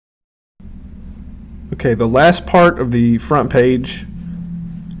Okay, the last part of the front page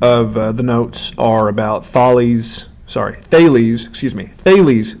of the notes are about Thales'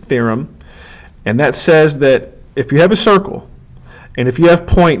 theorem, and that says that if you have a circle and if you have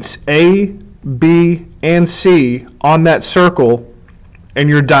points A, B, and C on that circle and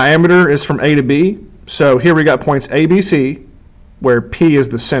your diameter is from A to B, so here we got points A, B, C, where P is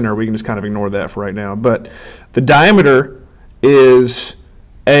the center. We can just kind of ignore that for right now, but the diameter is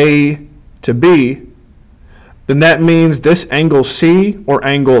A to B, then that means this angle C or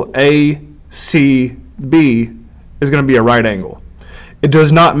angle ACB is going to be a right angle. It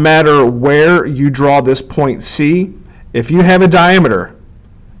does not matter where you draw this point C. If you have a diameter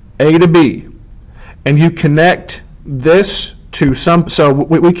A to B and you connect this to some, so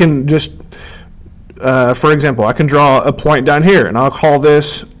we can just, for example, I can draw a point down here and I'll call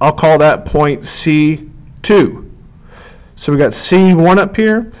that point C2. So we got C1 up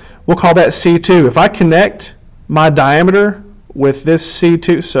here. We'll call that C2. If I connect my diameter with this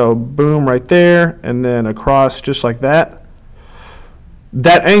C2, so boom right there, and then across just like that,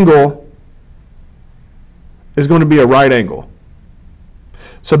 that angle is going to be a right angle.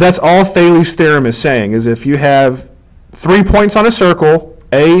 So that's all Thales' theorem is saying, is if you have 3 points on a circle,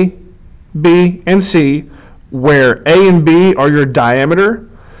 A, B, and C, where A and B are your diameter,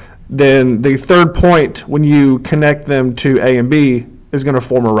 then the third point, when you connect them to A and B, is going to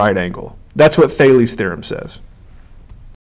form a right angle. That's what Thales' theorem says.